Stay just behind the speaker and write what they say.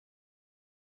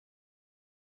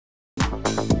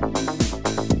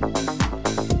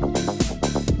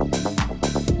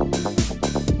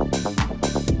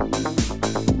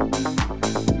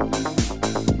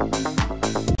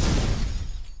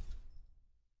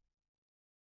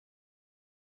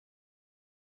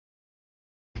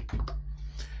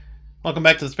Welcome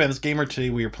back to the Spanish Gamer. Today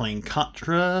we are playing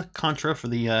Contra for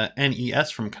the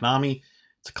NES from Konami.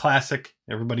 It's a classic.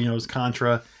 Everybody knows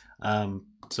Contra.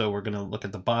 So we're going to look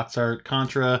at the box art.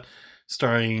 Contra,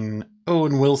 starring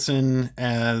Owen Wilson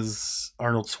as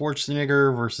Arnold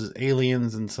Schwarzenegger versus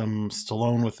aliens and some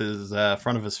Stallone with his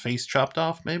front of his face chopped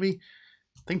off, maybe?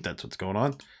 I think that's what's going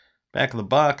on. Back of the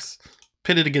box.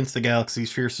 Pitted against the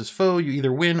galaxy's fiercest foe, you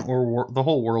either win or the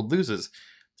whole world loses.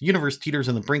 The universe teeters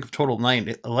on the brink of total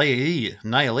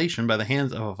annihilation by the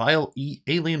hands of a vile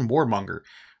alien warmonger.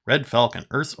 Red Falcon,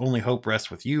 Earth's only hope rests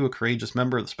with you, a courageous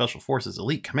member of the Special Forces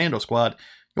Elite Commando Squad.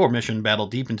 Your mission, battle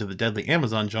deep into the deadly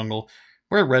Amazon jungle,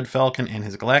 where Red Falcon and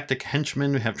his galactic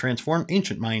henchmen have transformed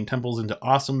ancient Mayan temples into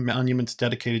awesome monuments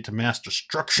dedicated to mass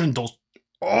destruction. Those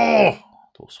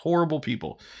horrible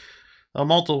people. A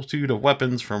multitude of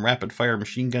weapons, from rapid-fire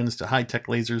machine guns to high-tech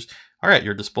lasers, are at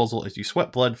your disposal as you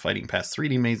sweat blood fighting past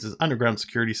 3D mazes, underground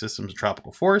security systems, and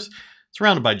tropical forests,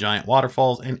 surrounded by giant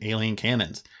waterfalls and alien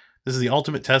cannons. This is the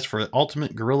ultimate test for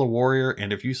ultimate guerrilla warrior,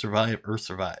 and if you survive, Earth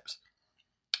survives.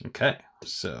 Okay,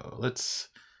 so let's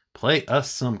play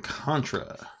us some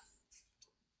Contra.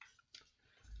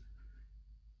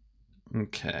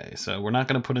 Okay, so we're not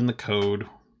going to put in the code.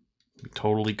 We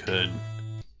totally could.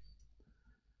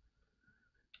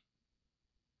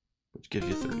 Which gives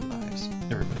you 30 lives.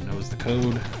 Everybody knows the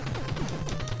code.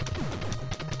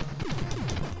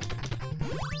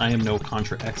 I am no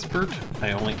Contra expert.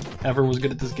 I only ever was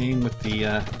good at this game with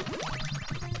the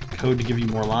code to give you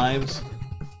more lives.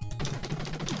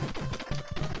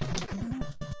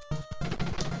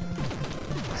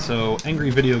 So, Angry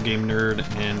Video Game Nerd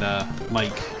and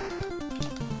Mike,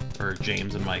 or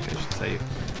James and Mike, I should say,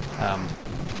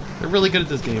 they're really good at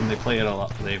this game. They play it a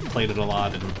lot. They've played it a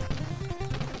lot, and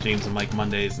James and Mike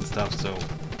Mondays and stuff, so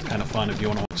it's kind of fun if you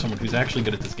want to watch someone who's actually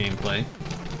good at this gameplay.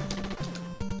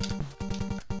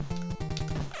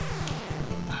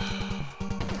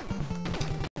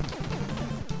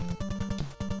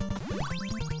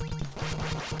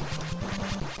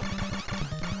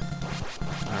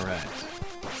 Alright.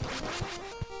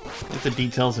 Look at the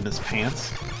details in his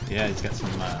pants. Yeah, he's got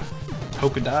some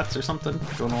polka dots or something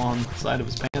going along the side of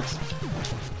his pants.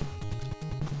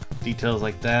 Details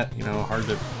like that, you know, hard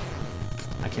to...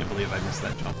 I can't believe I missed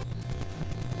that jump.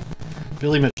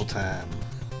 Billy Mitchell time.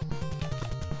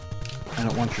 I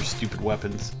don't want your stupid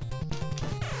weapons.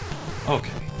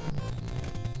 Okay.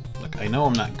 Look, I know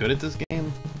I'm not good at this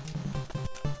game,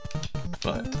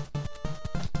 but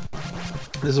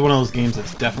this is one of those games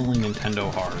that's definitely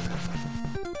Nintendo hard.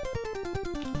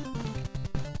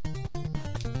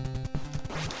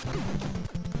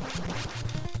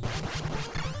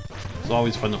 It's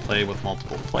always fun to play with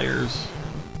multiple players.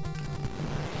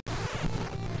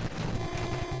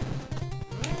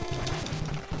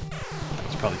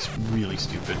 That was probably really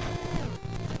stupid.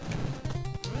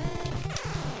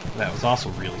 That was also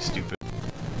really stupid.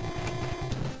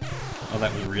 Oh,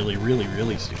 that was really, really,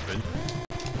 really stupid.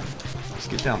 Just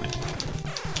get down there.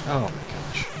 Oh my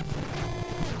gosh.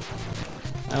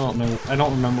 I don't know. I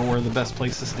don't remember where the best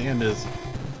place to stand is.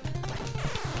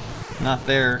 Not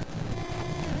there.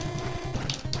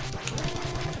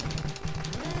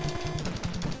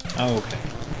 Oh, okay.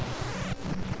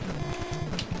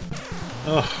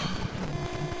 Ugh.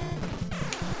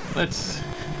 Let's...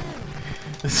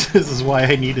 This is why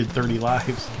I needed 30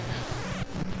 lives.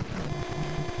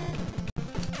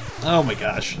 Oh my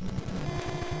gosh.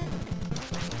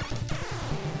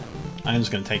 I'm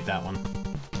just gonna take that one.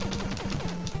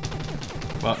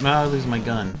 Well, now I lose my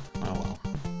gun. Oh well.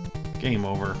 Game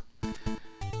over.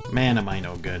 Man, am I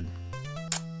no good.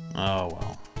 Oh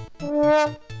well.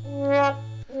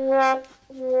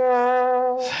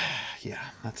 Yeah,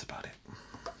 that's about it.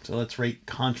 So let's rate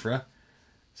Contra.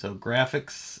 So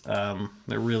graphics,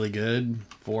 they're really good.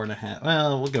 4.5.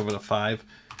 Well, we'll give it a 5.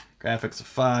 Graphics a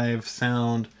 5.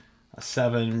 Sound a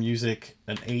 7. Music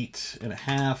an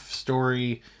 8.5.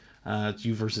 Story, it's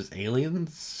you versus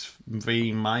aliens,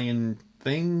 invading Mayan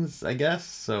things, I guess.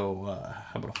 So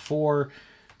how about a 4?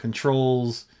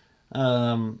 Controls,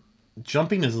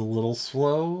 jumping is a little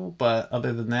slow, but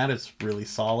other than that, it's really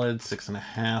solid. 6.5.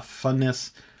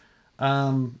 Funness.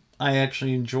 I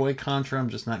actually enjoy Contra. I'm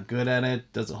just not good at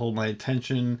it. Doesn't hold my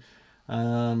attention.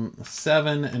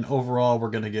 7, and overall, we're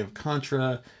going to give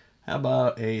Contra, how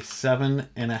about a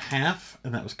 7.5?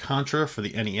 And that was Contra for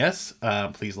the NES.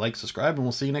 Please like, subscribe, and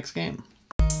we'll see you next game.